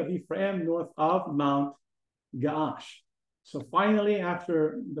country of Ephraim, north of Mount Gaash. So finally,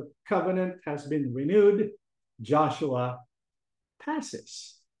 after the covenant has been renewed, Joshua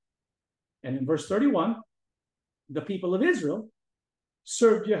passes. And in verse 31, the people of Israel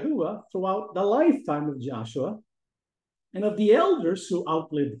served Yahuwah throughout the lifetime of Joshua and of the elders who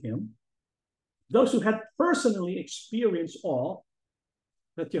outlived him, those who had personally experienced all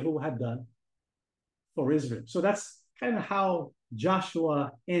that Yahuwah had done for Israel. So that's kind of how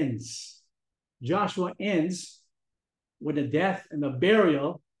Joshua ends. Joshua ends with the death and the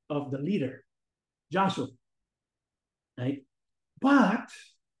burial of the leader, Joshua. Right? But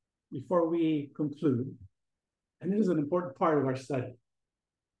before we conclude, and this is an important part of our study,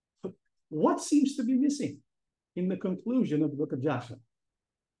 what seems to be missing in the conclusion of the book of Joshua?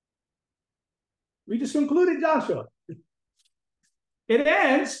 We just concluded Joshua. It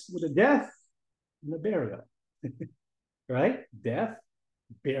ends with the death and the burial. Right? Death,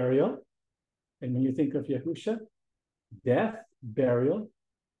 burial. And when you think of Yahusha, death, burial,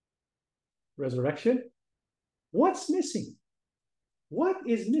 resurrection. What's missing? What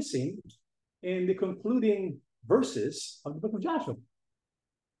is missing in the concluding verses of the book of Joshua?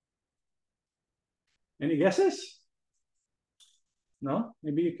 Any guesses? No?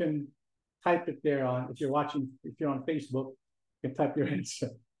 Maybe you can type it there on, if you're watching, if you're on Facebook, you can type your answer.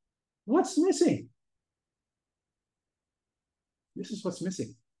 What's missing? This is what's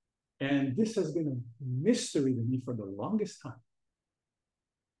missing. And this has been a mystery to me for the longest time.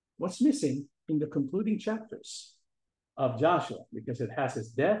 What's missing in the concluding chapters of Joshua? Because it has his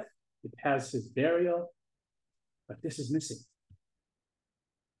death, it has his burial, but this is missing.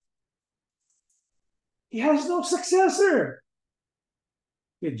 He has no successor.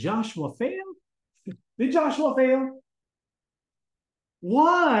 Did Joshua fail? Did Joshua fail?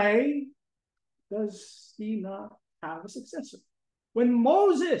 Why does he not have a successor? When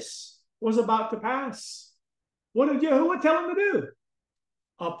Moses was about to pass, what did Yahuwah tell him to do?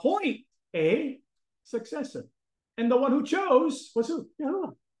 Appoint a successor. And the one who chose was who?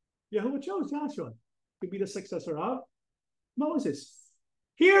 Yahuwah. Yahuwah chose Joshua to be the successor of Moses.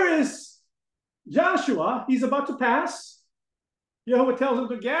 Here is Joshua. He's about to pass. Yahuwah tells him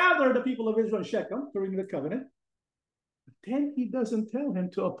to gather the people of Israel in Shechem to renew the covenant. But then he doesn't tell him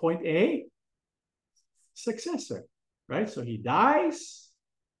to appoint a successor. Right? So he dies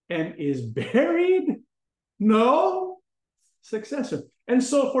and is buried. No successor. And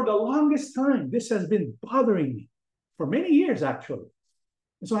so for the longest time, this has been bothering me for many years, actually.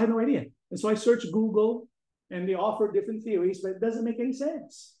 And so I had no idea. And so I searched Google and they offer different theories, but it doesn't make any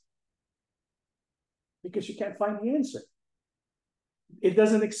sense because you can't find the answer. It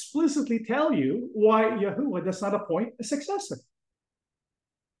doesn't explicitly tell you why Yahuwah does not appoint a successor.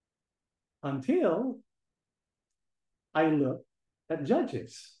 Until I look at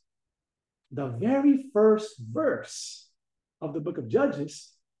Judges. The very first verse of the book of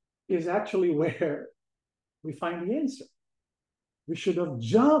Judges is actually where we find the answer. We should have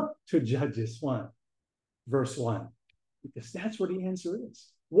jumped to Judges 1, verse 1, because that's where the answer is.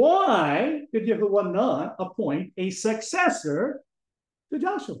 Why did Yahuwah not appoint a successor to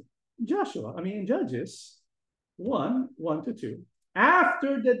Joshua? In Judges 1, 1 to 2,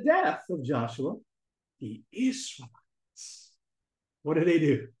 after the death of Joshua, the Israelites, what do they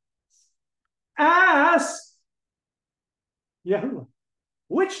do? Ask Yahuwah,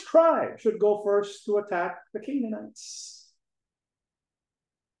 which tribe should go first to attack the Canaanites?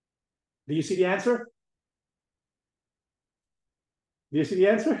 Do you see the answer? Do you see the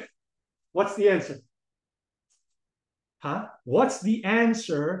answer? What's the answer? What's the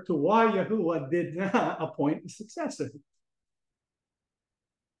answer to why Yahuwah did not appoint a successor?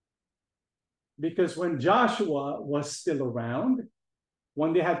 Because when Joshua was still around,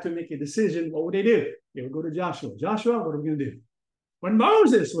 When they had to make a decision, what would they do? They would go to Joshua. Joshua, what are we going to do? When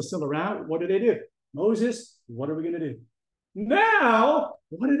Moses was still around, what did they do? Moses, what are we going to do? Now,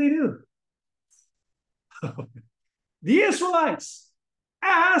 what do they do? The Israelites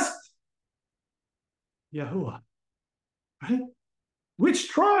asked Yahuwah, right? Which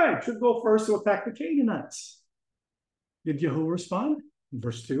tribe should go first to attack the Canaanites? Did Yahuwah respond? In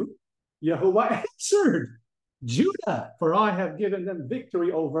verse 2, Yahuwah answered, Judah, for I have given them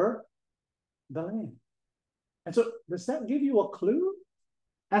victory over the land. And so, does that give you a clue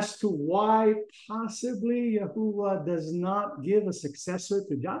as to why possibly Yahuwah does not give a successor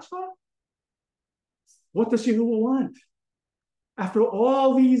to Joshua? What does Yahuwah want? After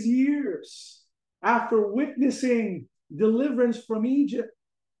all these years, after witnessing deliverance from Egypt,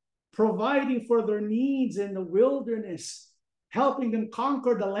 providing for their needs in the wilderness, helping them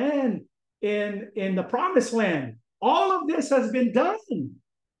conquer the land in the promised land, all of this has been done.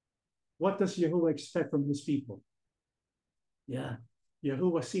 What does Yahuwah expect from his people? Yeah,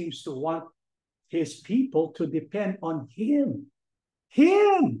 Yahuwah seems to want his people to depend on him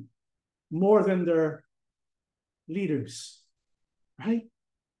more than their leaders, right?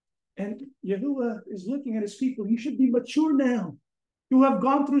 And Yahuwah is looking at his people. You should be mature now. You have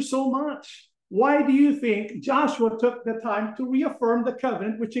gone through so much. Why do you think Joshua took the time to reaffirm the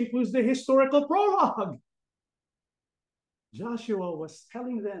covenant, which includes the historical prologue? Joshua was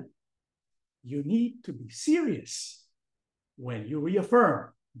telling them, you need to be serious when you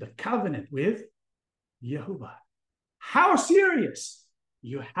reaffirm the covenant with Yahuwah. How serious?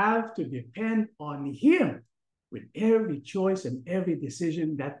 You have to depend on him with every choice and every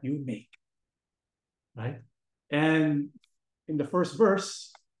decision that you make, right? And in the first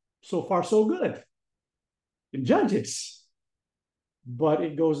verse, so far so good in Judges, but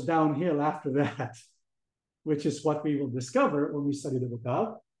it goes downhill after that, which is what we will discover when we study the book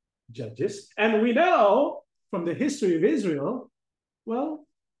of Judges. And we know from the history of Israel, well,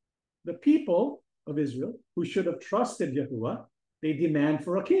 the people of Israel who should have trusted Yahuwah, they demand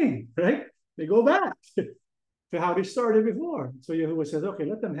for a king, right? They go back to how they started before. So Yahuwah says, okay,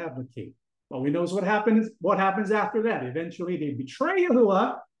 let them have the king. Well, we know what happens after that. Eventually they betray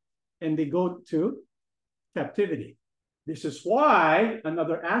Yahuwah and they go to captivity. This is why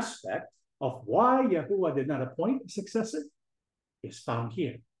another aspect of why Yahuwah did not appoint a successor is found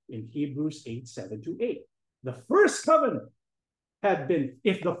here in Hebrews 8:7-8. The first covenant had been,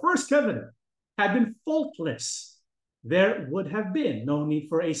 if the first covenant had been faultless, there would have been no need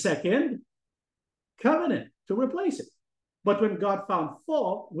for a second covenant to replace it. But when God found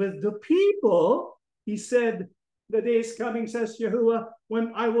fault with the people, he said, the day is coming, says Yahuwah,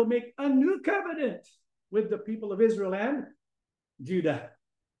 when I will make a new covenant with the people of Israel and Judah.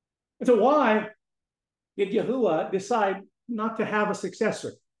 And so why did Yahuwah decide not to have a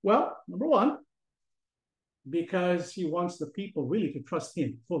successor? Well, number one, because he wants the people really to trust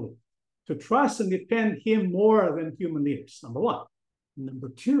him fully, to trust and depend him more than human leaders, number one. Number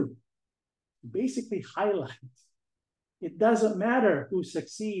two, basically highlights it doesn't matter who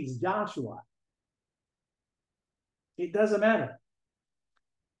succeeds Joshua. It doesn't matter.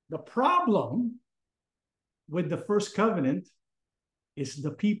 The problem with the first covenant is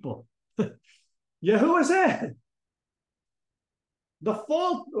the people. Yahuwah said,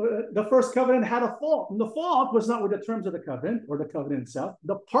 the first covenant had a fault. And the fault was not with the terms of the covenant or the covenant itself.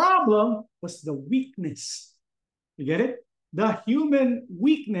 The problem was the weakness. You get it? The human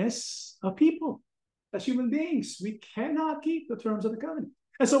weakness of people. As human beings, we cannot keep the terms of the covenant.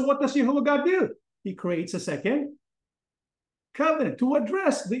 And so what does Yahuwah God do? He creates a second covenant to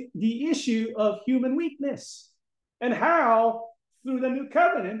address the issue of human weakness. And how, through the new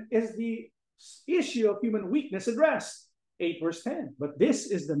covenant, is the issue of human weakness addressed? 8 verse 10. But this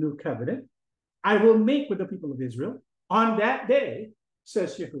is the new covenant I will make with the people of Israel. On that day,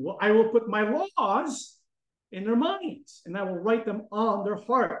 says Yahuwah, I will put my laws in their minds, and I will write them on their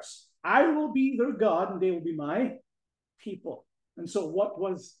hearts. I will be their God, and they will be my people. And so what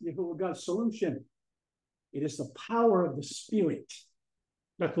was Yahuwah God's solution? It is the power of the Spirit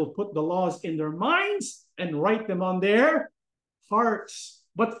that will put the laws in their minds and write them on their hearts.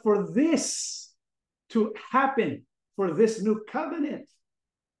 But for this to happen, for this new covenant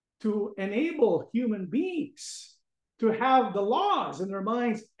to enable human beings to have the laws in their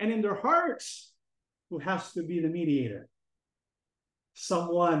minds and in their hearts, who has to be the mediator?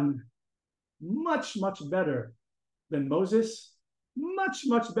 Someone much, much better than Moses, much,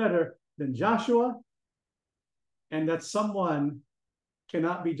 much better than Joshua, and that someone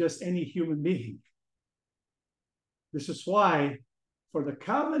cannot be just any human being. This is why, for the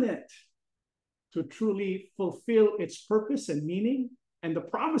covenant to truly fulfill its purpose and meaning, and the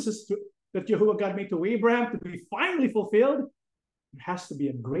promises that Jehovah God made to Abraham to be finally fulfilled, there has to be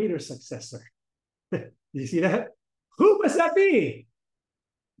a greater successor. You see that? Who must that be?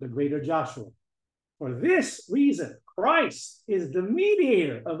 The greater Joshua. For this reason, Christ is the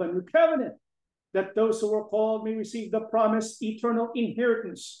mediator of a new covenant, that those who are called may receive the promised eternal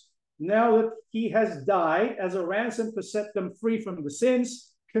inheritance, now that he has died as a ransom to set them free from the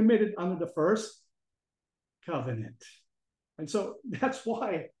sins committed under the first covenant. And so that's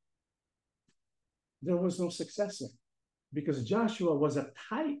why there was no successor, because Joshua was a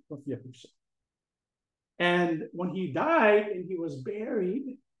type of Yahushua. And when he died and he was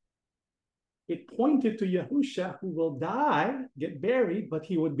buried, it pointed to Yahushua, who will die, get buried, but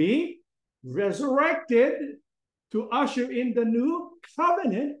he would be resurrected to usher in the new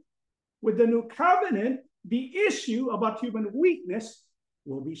covenant. With the new covenant, the issue about human weakness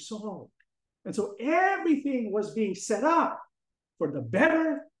will be solved. And so everything was being set up for the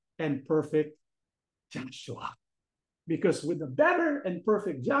better and perfect Joshua. Because with the better and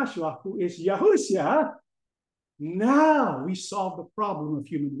perfect Joshua, who is Yahushua, now we solve the problem of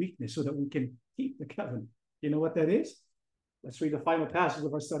human weakness so that we can keep the covenant. You know what that is? Let's read the final passage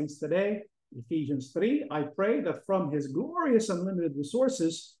of our studies today, Ephesians 3. I pray that from his glorious unlimited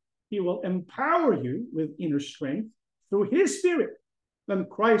resources, he will empower you with inner strength through his Spirit. Then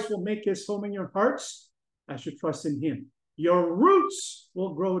Christ will make his home in your hearts as you trust in him. Your roots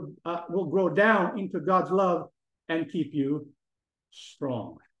will grow down into God's love and keep you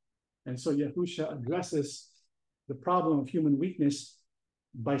strong. And so Yahushua addresses the problem of human weakness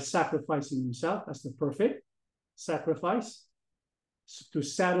by sacrificing himself as the perfect sacrifice to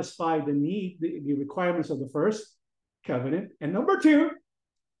satisfy the requirements of the first covenant. And number two,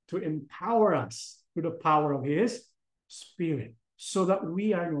 to empower us through the power of his Spirit, so that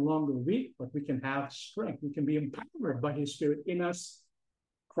we are no longer weak, but we can have strength. We can be empowered by his Spirit in us,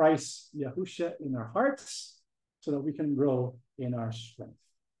 Christ Yahushua in our hearts, so that we can grow in our strength.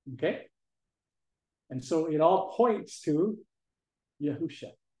 Okay? And so it all points to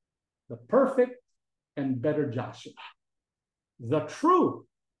Yahushua, the perfect and better Joshua, the true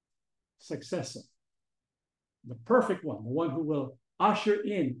successor, the perfect one, the one who will usher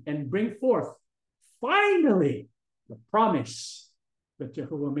in and bring forth finally the promise that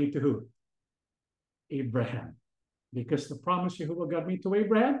Jehovah made to who? Abraham. Because the promise Jehovah God made to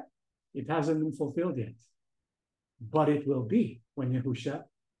Abraham, it hasn't been fulfilled yet. But it will be when Yahushua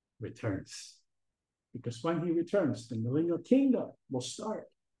returns. Because when he returns, the millennial kingdom will start.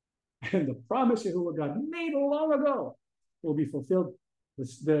 And the promise Jehovah God made long ago will be fulfilled.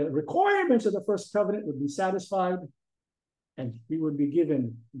 The requirements of the first covenant would be satisfied, and we would be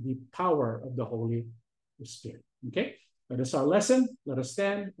given the power of the Holy Spirit. Okay? That is our lesson. Let us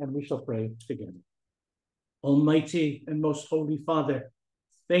stand and we shall pray together. Almighty and most holy Father,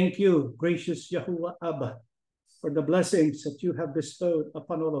 thank you, gracious Yahuwah Abba, for the blessings that you have bestowed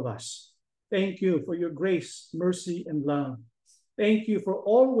upon all of us. Thank you for your grace, mercy, and love. Thank you for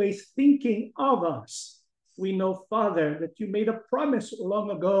always thinking of us. We know, Father, that you made a promise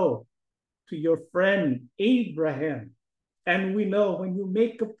long ago to your friend Abraham. And we know when you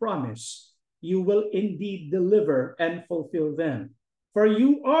make a promise, you will indeed deliver and fulfill them. For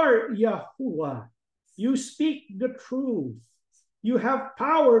you are Yahuwah. You speak the truth. You have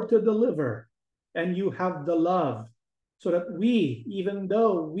power to deliver, and you have the love, so that we, even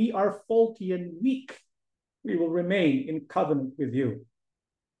though we are faulty and weak, we will remain in covenant with you.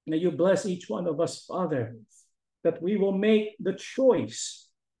 May you bless each one of us, Father, that we will make the choice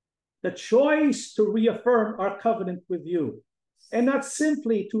to reaffirm our covenant with you, and not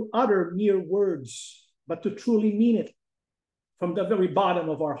simply to utter mere words, but to truly mean it from the very bottom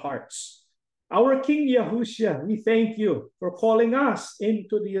of our hearts. Our King Yahushua, we thank you for calling us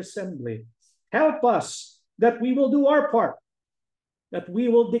into the assembly. Help us that we will do our part, that we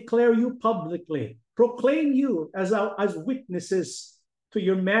will declare you publicly, proclaim you as witnesses to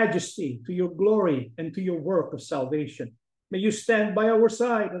your majesty, to your glory, and to your work of salvation. May you stand by our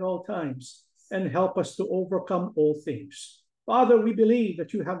side at all times and help us to overcome all things. Father, we believe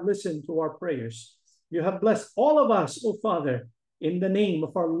that you have listened to our prayers. You have blessed all of us, O Father, in the name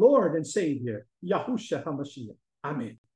of our Lord and Savior, Yahushua HaMashiach. Amen.